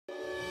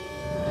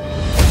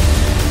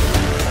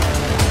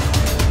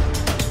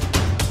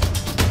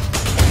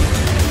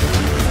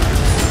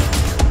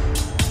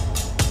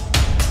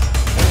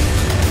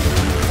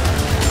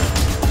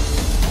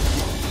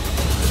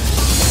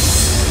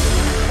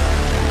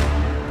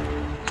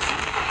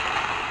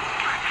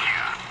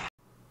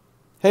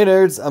Hey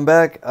nerds, I'm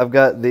back. I've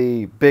got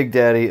the Big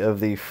Daddy of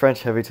the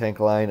French heavy tank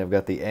line. I've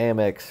got the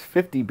AMX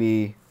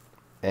 50B,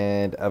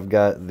 and I've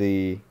got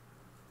the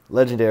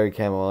legendary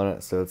camo on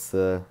it, so it's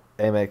the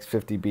AMX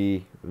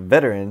 50B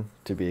Veteran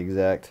to be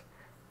exact.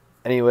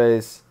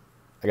 Anyways,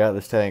 I got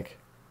this tank.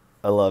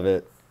 I love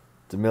it.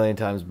 It's a million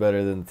times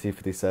better than the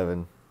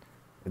T57.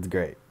 It's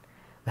great.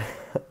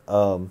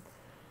 um,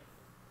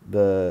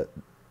 the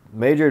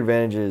major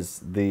advantages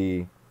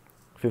the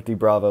 50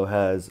 Bravo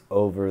has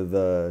over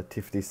the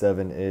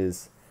T57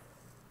 is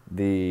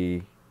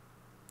the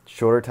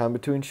shorter time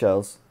between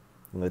shells,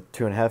 the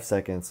 2.5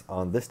 seconds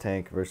on this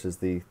tank versus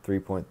the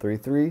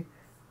 3.33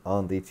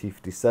 on the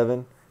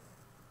T57.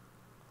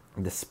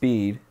 The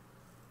speed,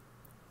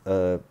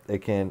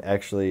 it can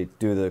actually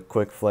do the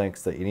quick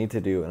flanks that you need to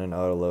do in an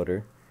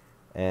autoloader,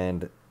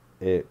 and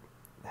it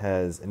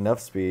has enough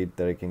speed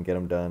that it can get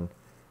them done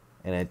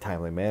in a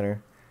timely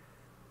manner.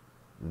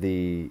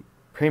 The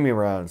premium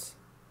rounds,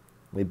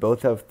 they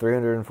both have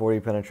 340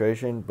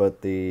 penetration,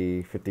 but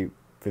the 50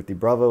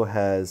 Bravo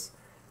has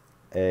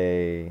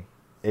a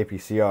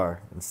APCR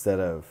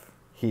instead of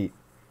heat,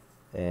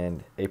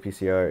 and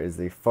APCR is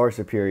the far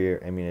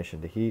superior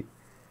ammunition to heat.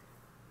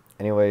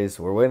 Anyways,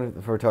 we're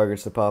waiting for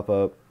targets to pop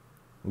up.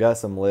 Got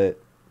some lit,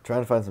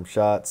 trying to find some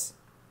shots.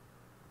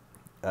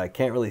 I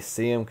can't really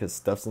see them because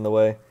stuff's in the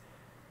way.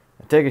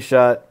 I take a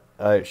shot,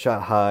 I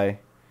shot high.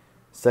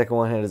 Second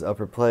one hit his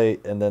upper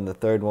plate, and then the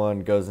third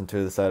one goes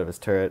into the side of his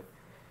turret.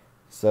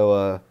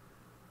 So,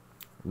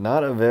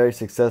 not a very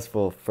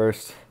successful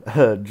first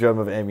drum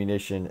of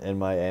ammunition in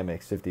my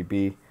AMX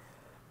 50B,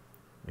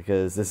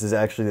 because this is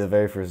actually the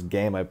very first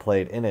game I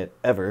played in it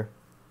ever.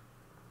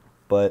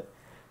 But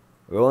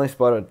we only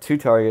spotted 2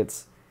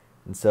 targets,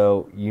 and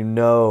so you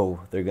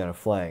know they're going to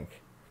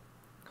flank.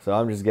 So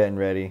I'm just getting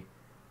ready.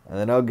 And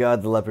then, oh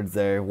god, the leopard's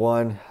there.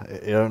 1, I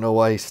don't know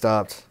why he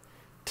stopped.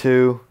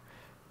 2,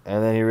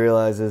 and then he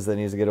realizes that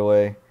he needs to get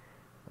away.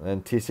 And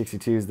then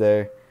T-62's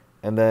there.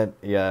 And then,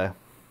 yeah,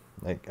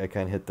 I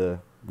kind of hit the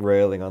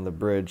railing on the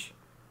bridge.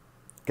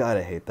 God,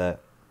 I hate that.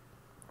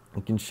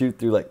 You can shoot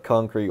through like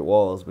concrete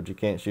walls, but you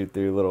can't shoot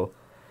through little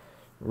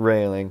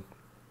railing.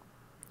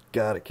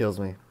 God, it kills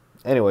me.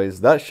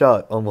 Anyways, that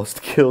shot almost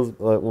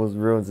almost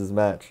ruins his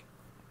match,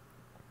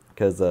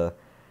 because I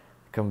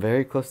come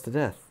very close to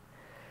death.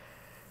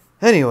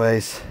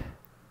 Anyways,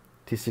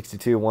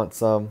 T-62 wants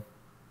some.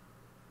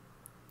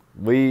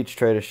 We each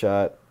trade a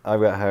shot.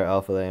 I've got higher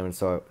alpha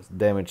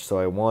damage, so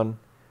I won.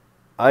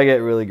 I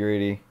get really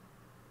greedy.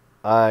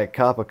 I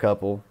cop a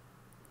couple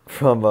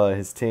from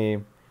his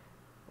team,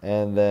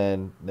 and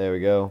then there we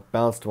go.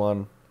 Bounced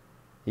one.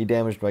 He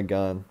damaged my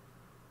gun.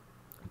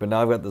 But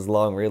now I've got this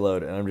long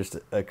reload, and I'm just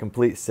a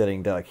complete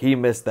sitting duck. He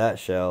missed that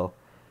shell.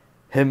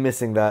 Him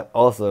missing that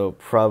also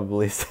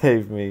probably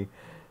saved me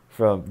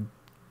from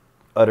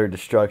utter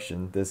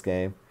destruction this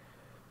game.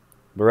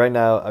 But right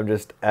now, I'm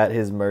just at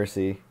his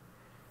mercy.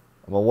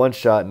 I'm a one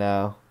shot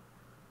now.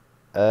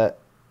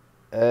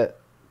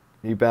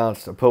 He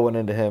bounced. I put one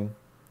into him.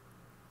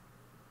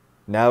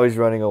 Now he's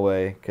running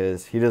away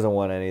because he doesn't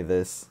want any of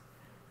this,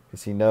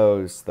 because he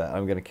knows that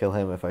I'm going to kill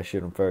him if I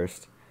shoot him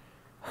first.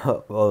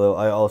 Although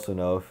I also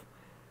know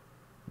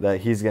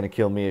that he's going to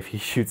kill me if he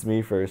shoots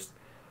me first.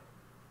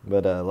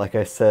 But like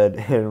I said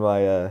in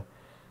my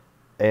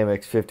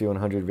AMX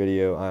 5100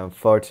 video, I am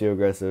far too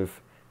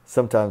aggressive,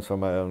 sometimes for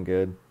my own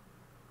good.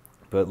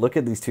 But look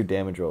at these 2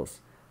 damage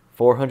rolls.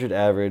 400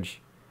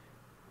 average.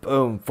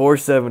 Boom,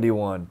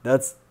 471.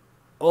 That's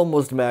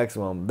almost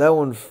maximum. That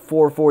one's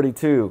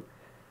 442.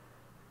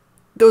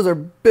 Those are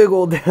big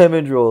old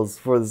damage rolls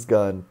for this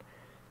gun.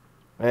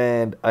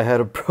 And I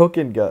had a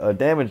broken gun, a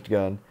damaged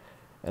gun,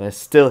 and I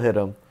still hit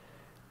him.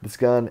 This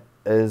gun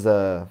is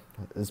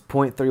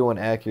 0.31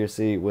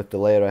 accuracy with the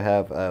layout I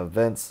have.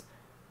 Vents,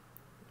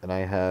 and I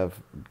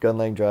have gun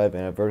length drive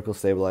and a vertical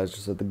stabilizer.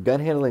 So the gun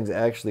handling is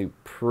actually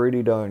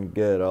pretty darn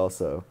good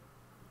also.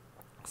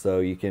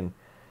 So you can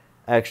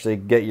actually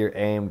get your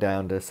aim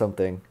down to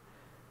something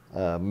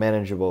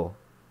manageable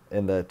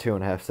in the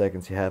 2.5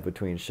 seconds you have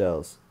between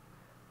shells.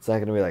 It's not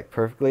going to be like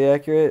perfectly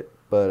accurate,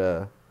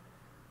 but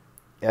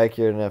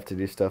accurate enough to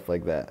do stuff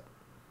like that.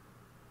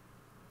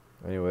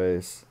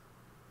 Anyways,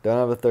 don't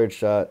have a third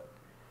shot.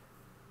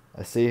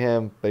 I see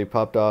him, but he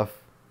popped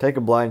off. Take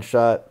a blind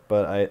shot,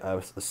 but I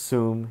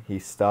assume he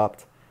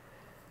stopped,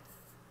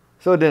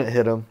 so it didn't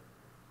hit him.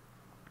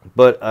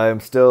 But I'm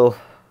still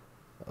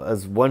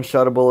as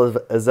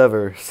one-shottable as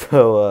ever,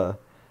 so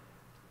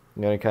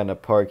I'm going to kind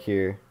of park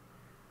here.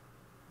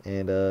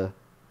 And there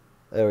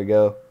we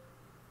go.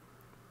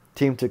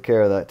 Team took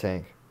care of that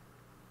tank.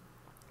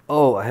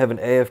 Oh, I have an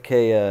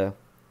AFK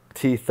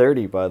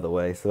T30, by the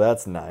way, so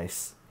that's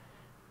nice.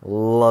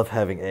 Love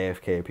having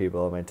AFK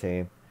people on my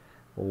team.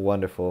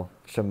 Wonderful.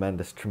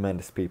 Tremendous,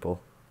 tremendous people.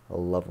 I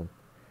love them.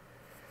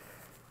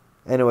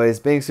 Anyways,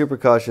 being super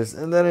cautious.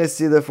 And then I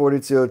see the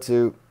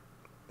 4202,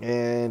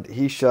 and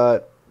he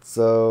shot,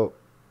 so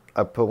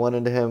I put one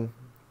into him,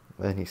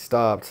 and he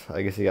stopped.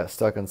 I guess he got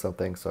stuck on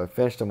something, so I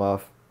finished him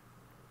off.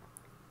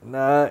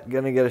 Not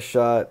gonna get a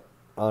shot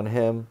on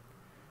him,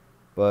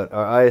 But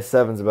our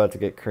IS-7's about to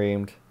get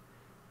creamed.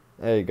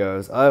 There he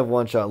goes. I have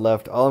one shot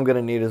left. All I'm going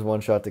to need is one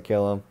shot to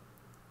kill him.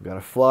 I'm going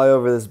to fly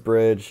over this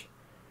bridge,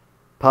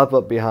 pop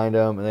up behind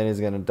him, and then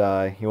he's going to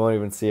die. He won't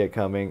even see it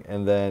coming.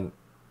 And then,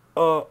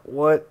 oh,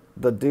 what?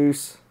 The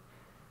deuce?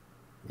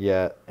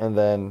 Yeah, and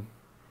then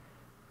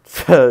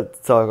to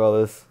talk all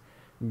this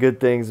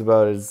good things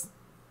about his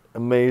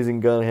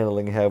amazing gun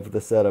handling he had with the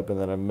setup, and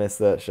then I missed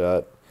that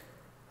shot.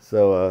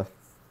 So,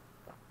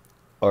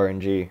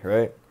 RNG,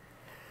 right?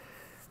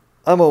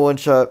 I'm a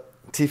one-shot.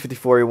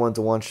 T-54 he wants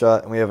a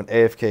one-shot, and we have an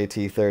AFK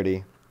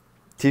T-30.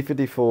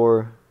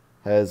 T-54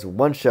 has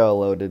one shell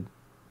loaded.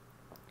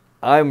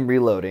 I'm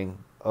reloading,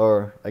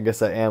 or I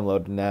guess I am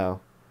loaded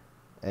now.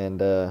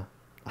 And I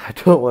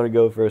don't want to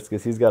go first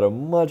because he's got a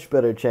much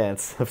better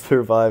chance of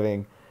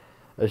surviving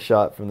a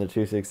shot from the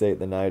 268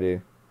 than I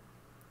do.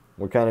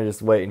 We're kind of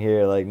just waiting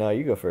here like, no,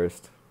 you go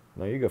first.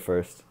 No, you go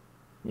first.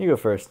 You go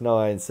first. No,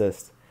 I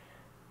insist.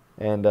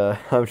 And I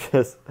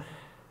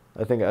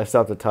think I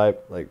stopped to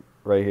type like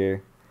right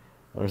here.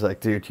 I was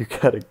like, dude, you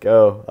gotta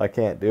go. I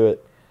can't do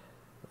it.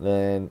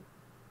 Then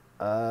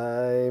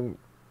I'm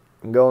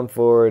going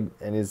forward,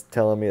 and he's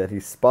telling me that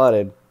he's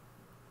spotted.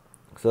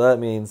 So that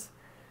means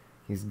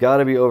he's got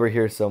to be over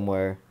here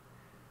somewhere.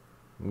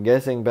 I'm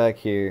guessing back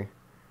here.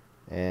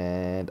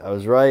 And I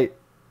was right.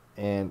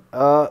 And,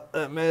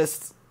 it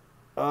missed.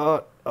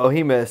 Oh,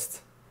 he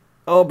missed.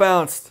 Oh,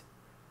 bounced.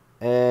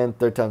 And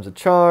third time's a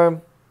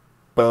charm.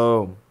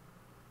 Boom.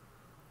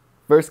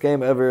 First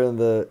game ever in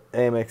the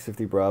AMX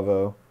 50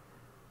 Bravo.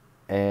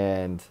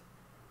 And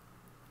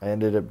I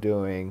ended up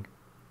doing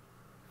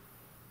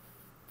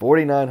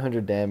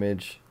 4,900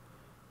 damage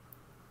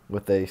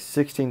with a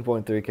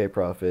 16.3k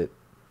profit.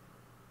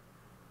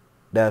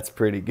 That's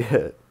pretty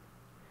good.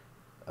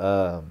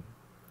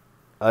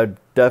 I'd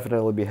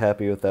definitely be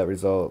happy with that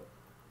result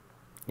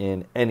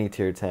in any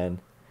tier 10.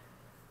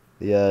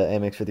 The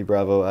AMX 50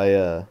 Bravo,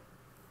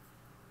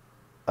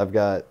 I've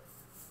got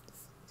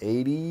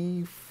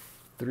 83%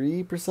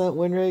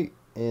 win rate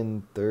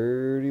in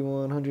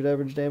 3,100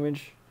 average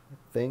damage, I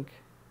think,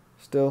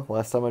 still,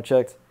 last time I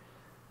checked.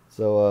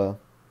 So,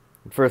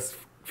 the first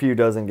few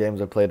dozen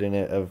games I played in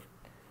it have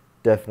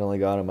definitely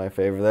gone in my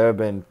favor. There have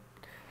been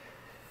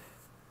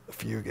a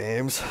few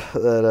games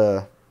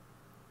that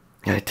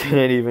I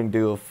didn't even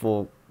do a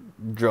full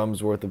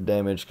drum's worth of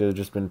damage because I've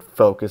just been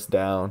focused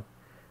down.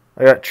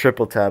 I got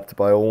triple tapped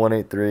by a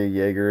 183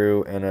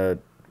 Jaegeru and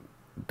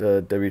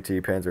the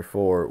WT Panzer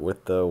IV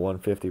with the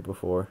 150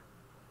 before.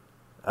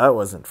 That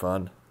wasn't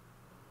fun.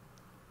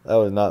 That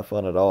was not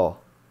fun at all.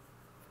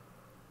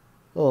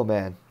 Oh,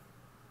 man.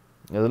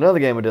 There's another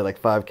game I did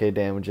like 5k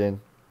damage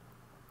in.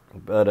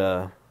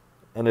 But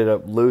ended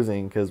up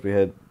losing because we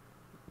had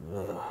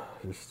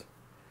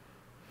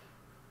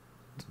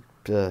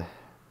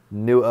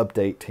new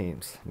update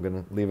teams. I'm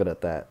going to leave it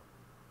at that.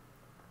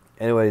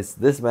 Anyways,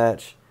 this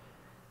match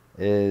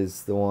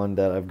is the one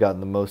that I've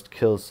gotten the most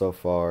kills so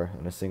far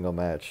in a single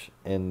match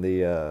in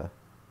the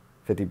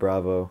 50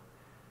 Bravo.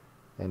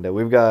 And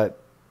we've got,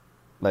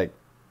 like,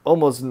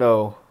 almost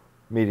no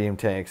medium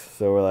tanks.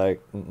 So we're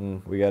like,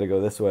 we got to go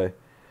this way.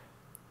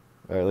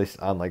 Or at least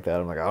I'm like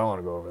that. I'm like, I don't want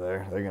to go over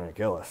there. They're going to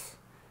kill us.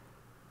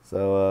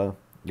 So,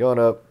 going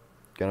up.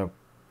 Going to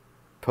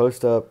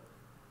post up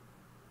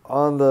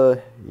on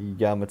the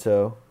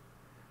Yamato.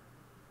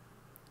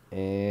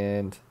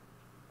 And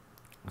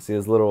see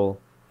his little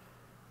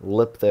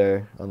lip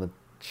there on the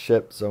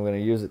ship. So I'm going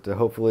to use it to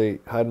hopefully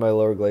hide my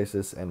lower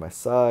glacis and my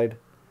side.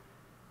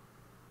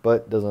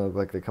 But doesn't look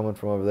like they're coming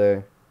from over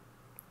there.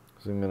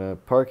 So I'm going to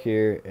park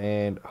here,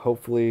 and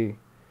hopefully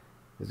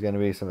there's going to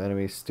be some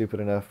enemies stupid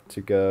enough to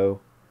go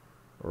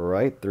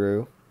right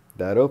through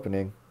that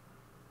opening.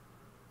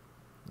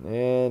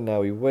 And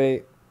now we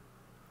wait.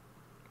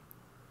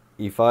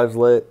 E5's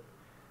lit.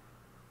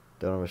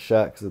 Don't have a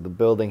shot because of the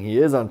building. He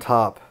is on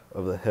top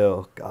of the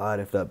hill. God,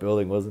 if that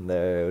building wasn't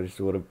there, I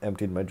just would have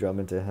emptied my drum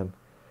into him.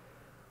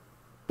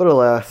 But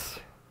alas,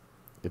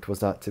 it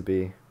was not to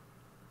be.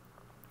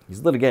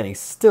 He's lit again. He's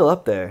still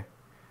up there.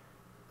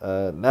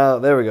 Now,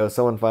 there we go.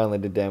 Someone finally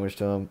did damage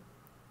to him.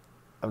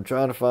 I'm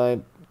trying to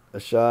find a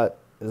shot.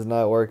 It's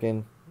not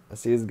working. I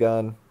see his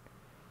gun.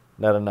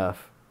 Not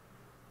enough.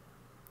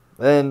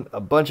 Then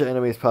a bunch of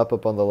enemies pop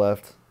up on the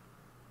left.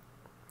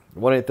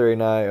 183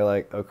 and I are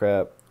like, oh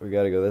crap, we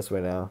gotta go this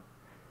way now.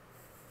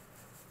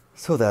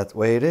 So that's the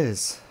way it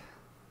is.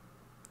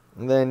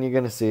 And then you're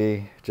gonna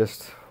see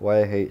just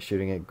why I hate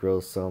shooting at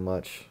grills so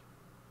much.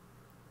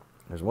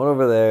 There's one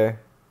over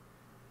there.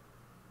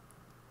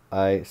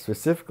 I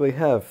specifically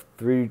have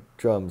 3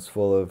 drums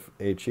full of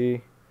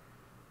HE.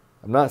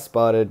 I'm not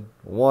spotted.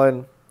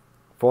 1,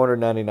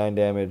 499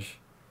 damage.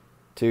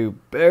 2,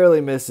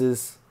 barely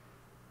misses.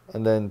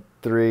 And then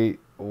 3,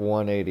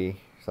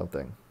 180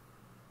 something.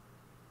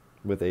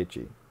 With HE.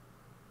 With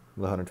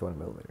 120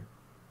 millimeter.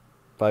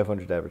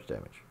 500 average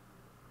damage.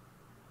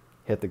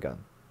 Hit the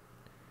gun.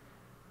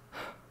 I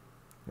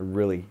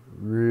really,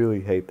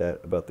 really hate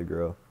that about the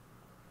grill.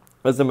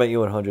 I was at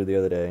U100 the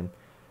other day and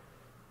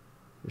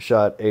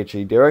shot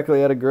HE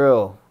directly at a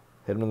grill.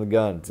 Hit him in the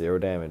gun. 0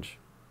 damage.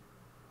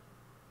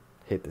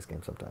 hate this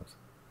game sometimes.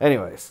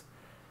 Anyways,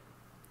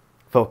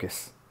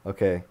 focus.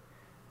 Okay,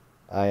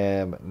 I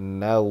am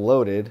now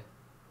loaded,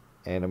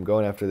 and I'm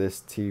going after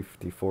this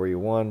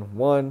T-54E1.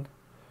 1,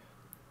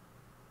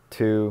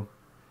 2,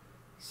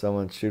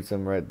 someone shoots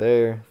him right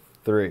there.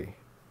 3.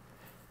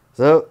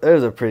 So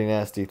there's a pretty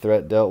nasty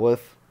threat dealt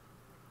with.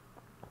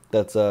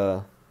 That's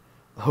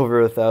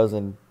over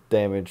 1,000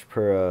 damage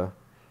per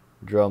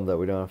drum that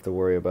we don't have to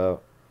worry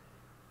about.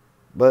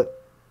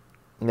 But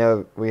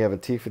now we have a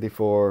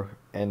T-54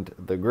 and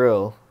the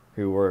grill,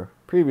 who were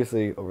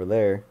previously over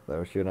there that I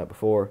was shooting at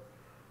before.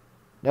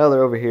 Now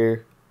they're over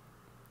here.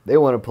 They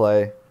want to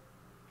play.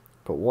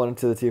 Put 1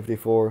 into the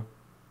T-54.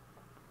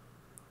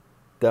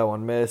 That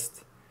one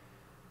missed.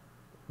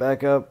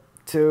 Back up.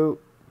 2.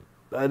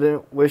 I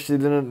wish they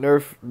didn't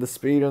nerf the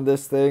speed on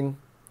this thing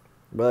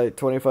by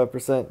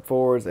 25%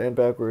 forwards and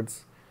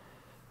backwards.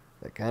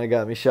 That kind of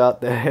got me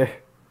shot there.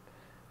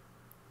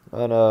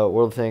 On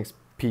World of Tanks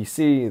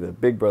PC, the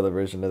Big Brother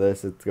version of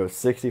this, it goes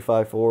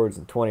 65 forwards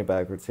and 20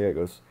 backwards. Here it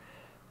goes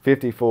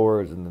 50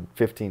 forwards and then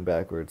 15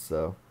 backwards.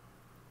 So,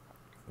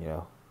 you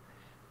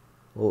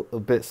know, a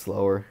bit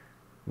slower.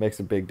 Makes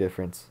a big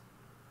difference.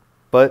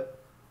 But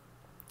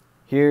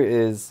here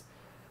is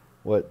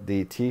what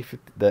the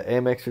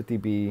AMX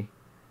 50B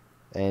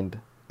and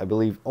I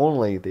believe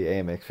only the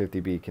AMX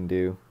 50B can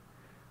do.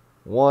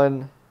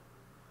 1,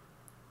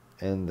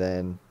 and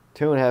then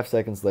 2.5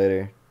 seconds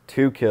later,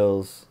 2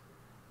 kills,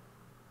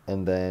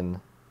 and then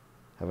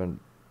have a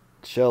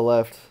shell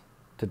left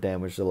to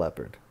damage the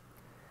Leopard.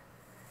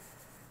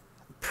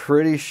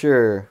 Pretty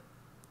sure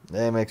the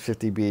AMX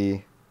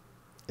 50B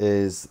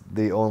is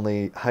the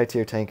only high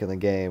tier tank in the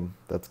game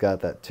that's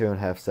got that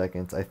 2.5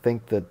 seconds. I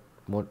think the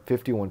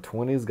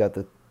 5120's got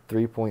the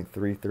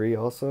 3.33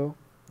 also.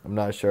 I'm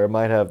not sure. It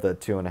might have the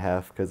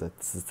 2.5 because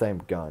it's the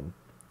same gun.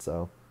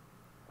 So,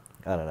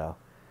 I don't know.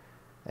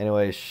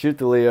 Anyway, shoot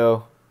the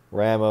Leo,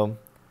 ram him.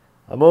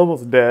 I'm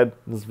almost dead.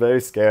 It's very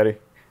scary.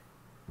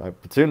 My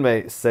platoon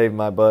mate saved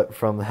my butt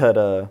from that,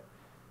 I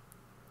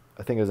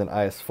think it was an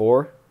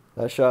IS-4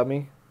 that shot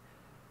me.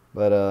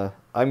 But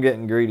I'm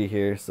getting greedy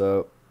here,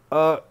 so,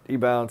 he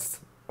bounced,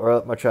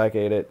 or my track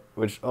ate it,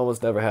 which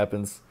almost never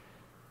happens.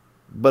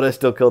 But I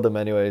still killed him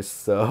anyways,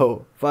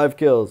 so 5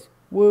 kills.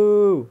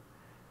 Woo!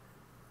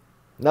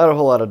 Not a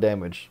whole lot of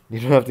damage. You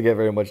don't have to get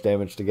very much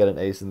damage to get an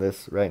ace in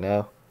this right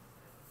now.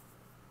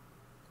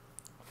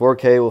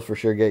 4K will for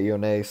sure get you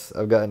an ace.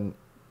 I've gotten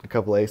a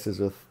couple aces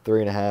with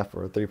 3.5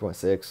 or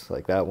 3.6,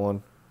 like that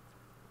one.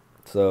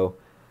 So,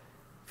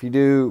 if you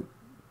do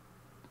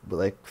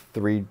like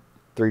three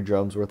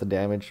drums worth of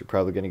damage, you're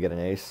probably going to get an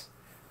ace.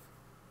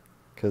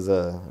 Because,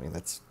 I mean,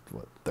 that's,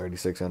 what,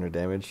 3,600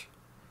 damage.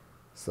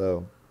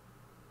 So,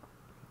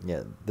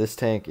 yeah, this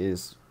tank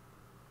is,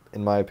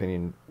 in my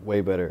opinion,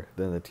 way better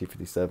than the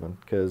T-57.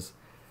 Because,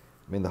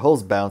 I mean, the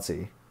hull's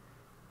bouncy.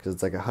 Because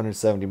it's like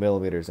 170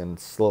 millimeters and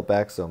sloped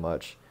back so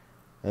much.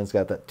 And it's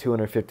got that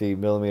 250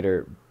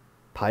 millimeter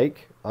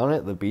pike on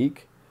it, the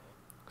beak.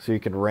 So you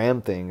can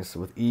ram things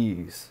with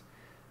ease.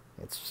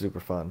 It's super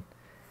fun.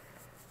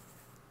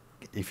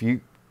 If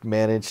you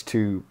manage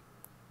to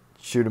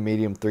shoot a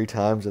medium 3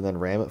 times and then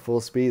ram at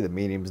full speed, the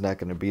medium's not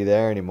going to be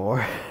there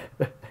anymore.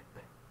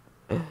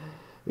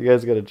 You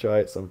guys got to try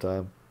it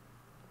sometime.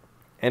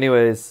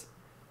 Anyways,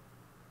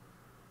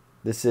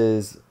 this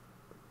is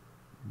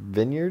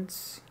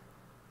Vineyards?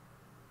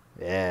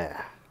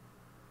 Yeah.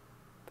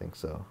 I think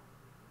so.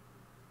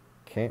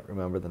 Can't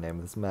remember the name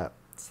of this map.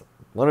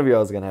 One of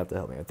y'all is going to have to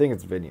help me. I think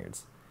it's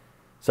Vineyards.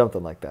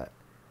 Something like that.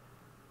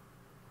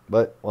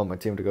 But I want my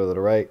team to go to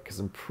the right because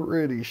I'm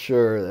pretty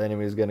sure the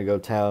enemy is going to go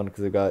town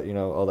because they've got, you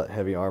know, all that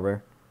heavy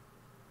armor.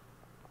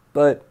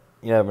 But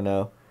you never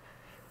know.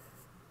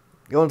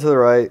 Going to the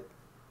right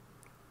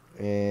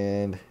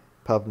and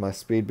popping my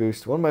speed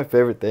boost. One of my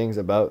favorite things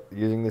about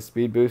using the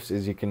speed boost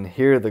is you can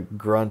hear the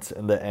grunt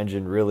in the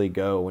engine really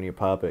go when you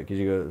pop it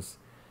because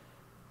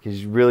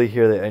you really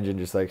hear the engine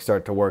just like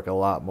start to work a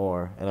lot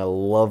more, and I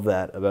love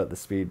that about the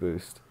speed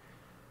boost.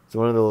 It's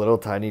one of the little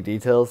tiny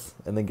details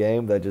in the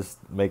game that just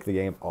make the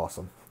game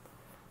awesome.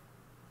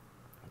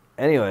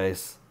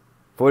 Anyways,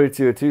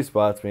 4202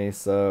 spots me,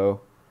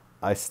 so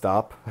I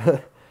stop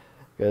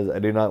because I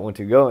do not want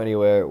to go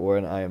anywhere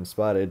when I am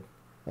spotted.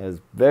 That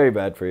is very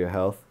bad for your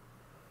health.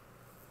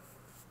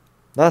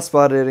 Not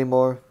spotted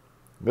anymore.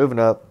 Moving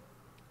up.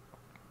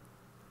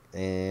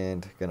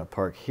 And gonna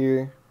park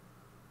here.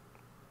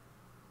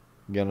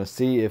 Gonna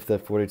see if the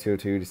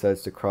 4202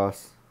 decides to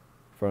cross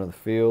in front of the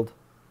field.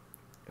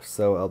 If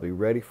so, I'll be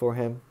ready for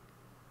him.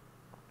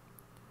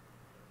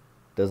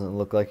 Doesn't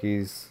look like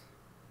he's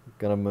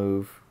gonna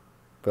move.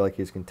 Feel like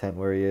he's content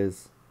where he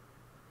is.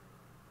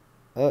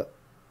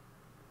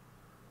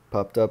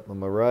 Popped up on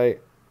my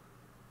right.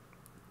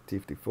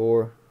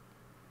 T-54.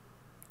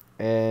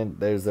 And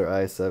there's their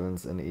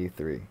I-7s and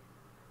E3.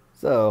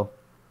 So,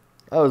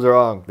 I was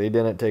wrong. They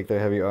didn't take their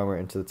heavy armor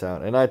into the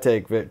town. And I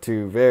take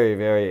 2 very,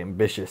 very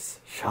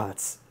ambitious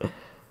shots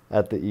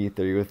at the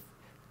E3 with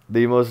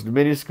the most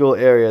minuscule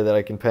area that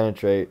I can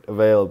penetrate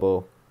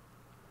available.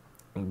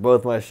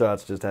 Both my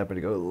shots just happened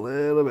to go a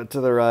little bit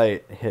to the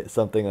right, hit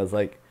something that was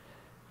like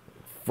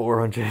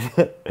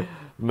 400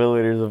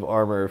 millimeters of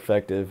armor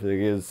effective.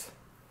 It was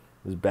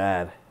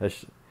bad.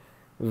 That's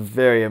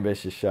very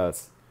ambitious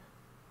shots.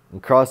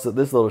 And crossed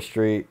this little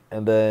street,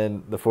 and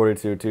then the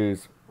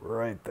 42-2's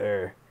right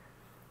there.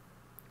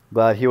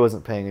 Glad he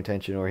wasn't paying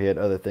attention or he had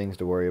other things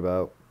to worry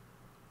about.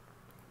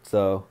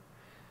 So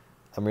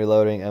I'm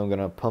reloading. I'm going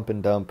to pump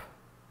and dump.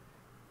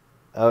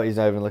 Oh, he's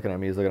not even looking at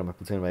me. He's looking at my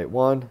platoon mate.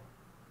 1,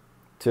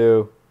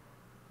 2,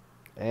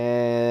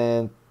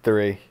 and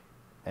 3.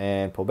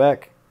 And pull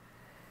back.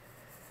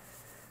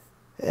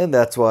 And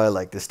that's why I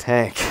like this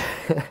tank.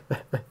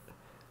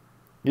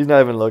 He's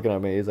not even looking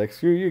at me. He's like,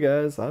 screw you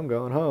guys. I'm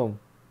going home.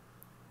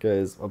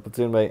 Because my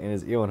platoon mate in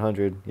his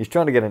E100, he's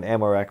trying to get an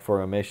ammo rack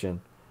for a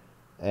mission.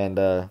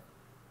 And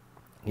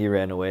he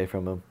ran away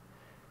from him.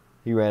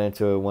 He ran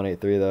into a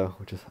 183 though,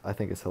 which I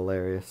think is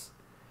hilarious.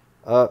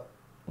 Up,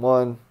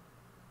 1.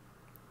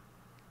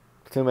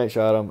 Platoon mate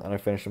shot him, and I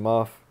finished him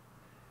off.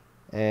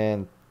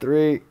 And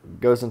 3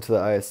 goes into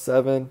the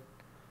IS-7.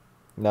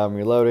 Now I'm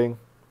reloading.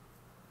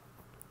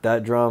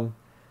 That drum,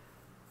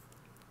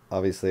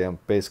 obviously I'm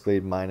basically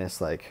minus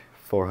like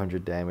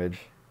 400 damage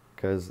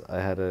because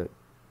I had to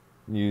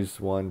use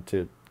one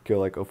to kill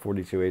like a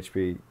 42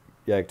 HP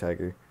Yag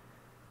Tiger.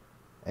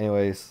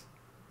 Anyways,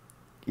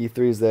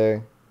 E3's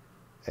there,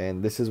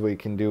 and this is what you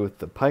can do with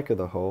the pike of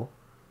the hull.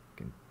 You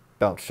can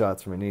bounce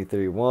shots from an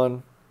E3.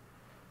 1,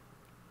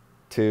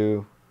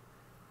 2.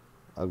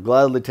 I'll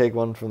gladly take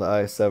one from the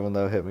IS-7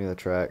 though, hit me in the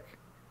track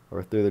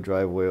or through the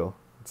drive wheel.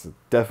 It's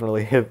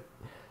definitely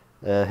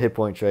hit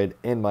point trade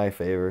in my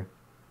favor.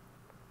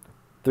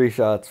 3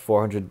 shots,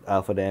 400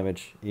 alpha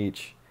damage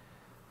each,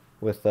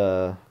 with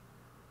 1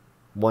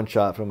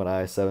 shot from an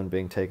IS-7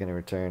 being taken in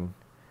return.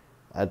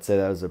 I'd say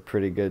that was a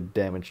pretty good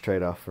damage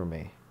trade-off for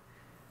me.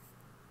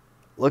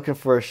 Looking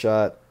for a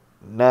shot,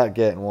 not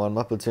getting one.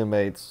 My platoon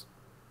mates,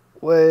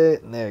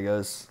 wait, and there he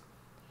goes.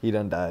 He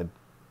done died.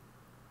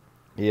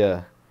 He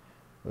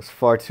was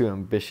far too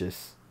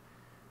ambitious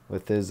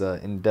with his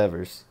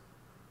endeavors.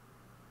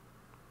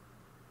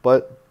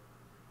 But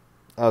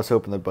I was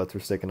hoping the butts were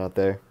sticking out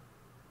there.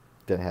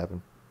 Didn't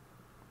happen.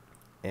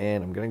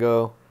 And I'm going to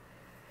go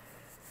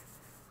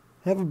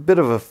have a bit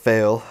of a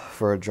fail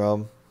for a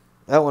drum.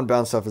 That one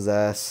bounced off his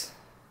ass.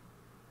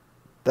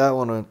 That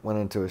one went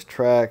into his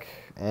track.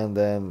 And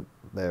then,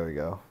 there we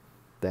go.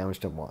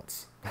 Damaged him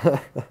once.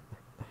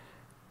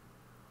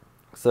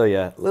 So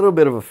yeah, a little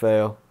bit of a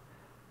fail.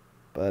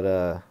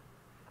 But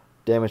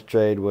damage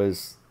trade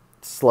was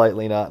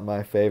slightly not in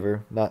my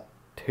favor. Not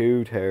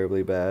too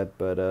terribly bad,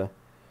 but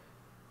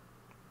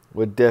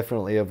would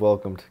definitely have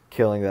welcomed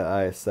killing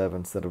that IS-7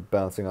 instead of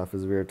bouncing off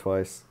his rear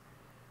twice.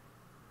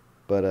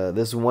 But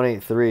this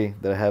 183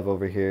 that I have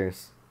over here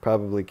is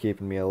probably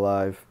keeping me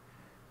alive,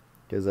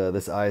 because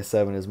this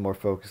IS-7 is more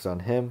focused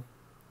on him.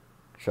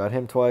 Shot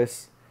him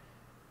twice.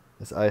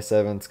 This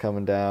IS-7's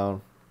coming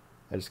down.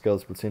 I just killed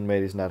his platoon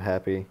mate. He's not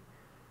happy.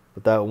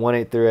 But that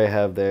 183 I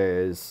have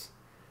there is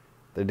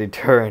the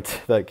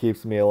deterrent that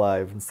keeps me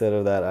alive, instead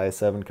of that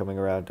IS-7 coming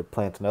around to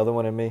plant another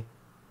one in me,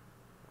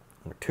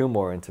 or 2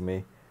 more into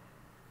me.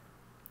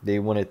 The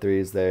 183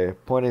 is there,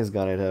 pointing his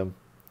gun at him,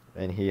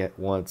 and he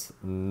wants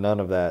none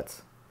of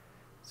that.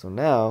 So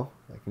now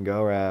I can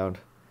go around,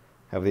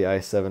 have the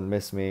IS-7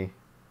 miss me,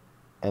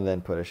 and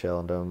then put a shell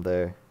and dome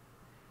there.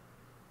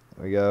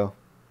 There we go.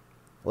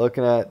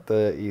 Looking at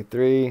the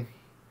E3,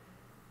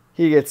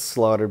 he gets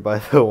slaughtered by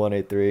the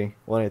 183.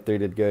 183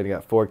 did good. He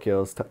got 4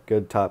 kills.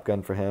 Good top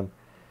gun for him.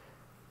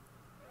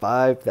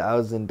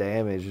 5,000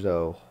 damage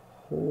though.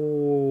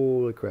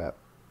 Holy crap.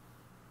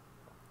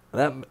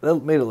 That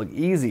made it look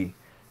easy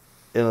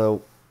in a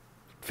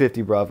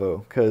 50 Bravo,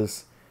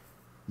 because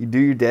you do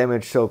your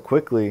damage so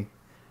quickly.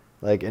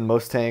 Like in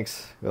most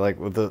tanks, like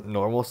with the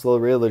normal slow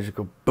reload, you just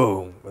go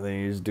boom, and then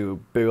you just do a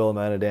big old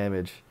amount of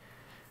damage.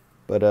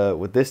 But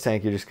with this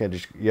tank, you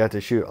you have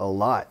to shoot a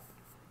lot.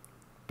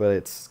 But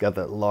it's got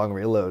that long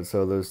reload,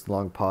 so those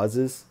long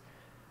pauses,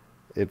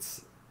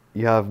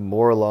 you have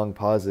more long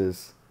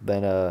pauses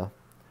than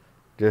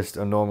just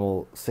a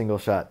normal single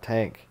shot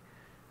tank.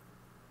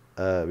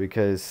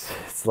 Because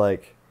it's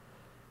like,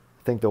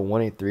 I think the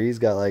 183's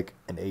got like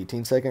an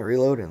 18-second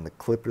reload, and the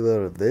clip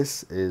reload of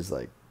this is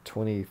like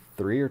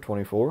 23 or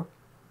 24.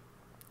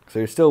 So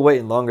you're still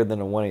waiting longer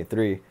than a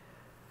 183,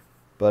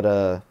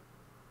 but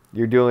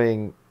you're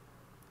doing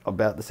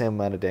about the same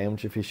amount of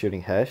damage if you're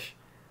shooting Hesh.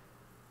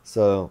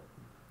 So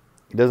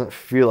it doesn't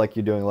feel like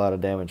you're doing a lot of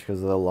damage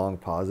because of the long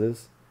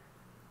pauses,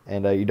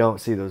 and you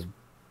don't see those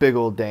big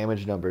old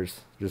damage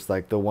numbers, just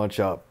like the one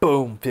shot,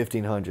 boom,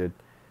 1,500.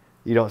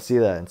 You don't see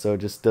that, and so it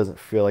just doesn't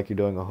feel like you're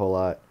doing a whole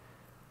lot.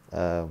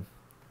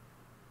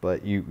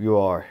 But you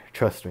are.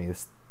 Trust me,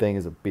 this thing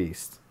is a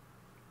beast.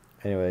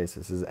 Anyways,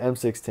 this is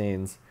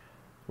M16's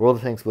World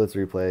of Tanks Blitz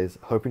replays.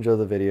 Hope you enjoyed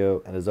the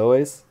video, and as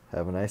always,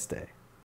 have a nice day.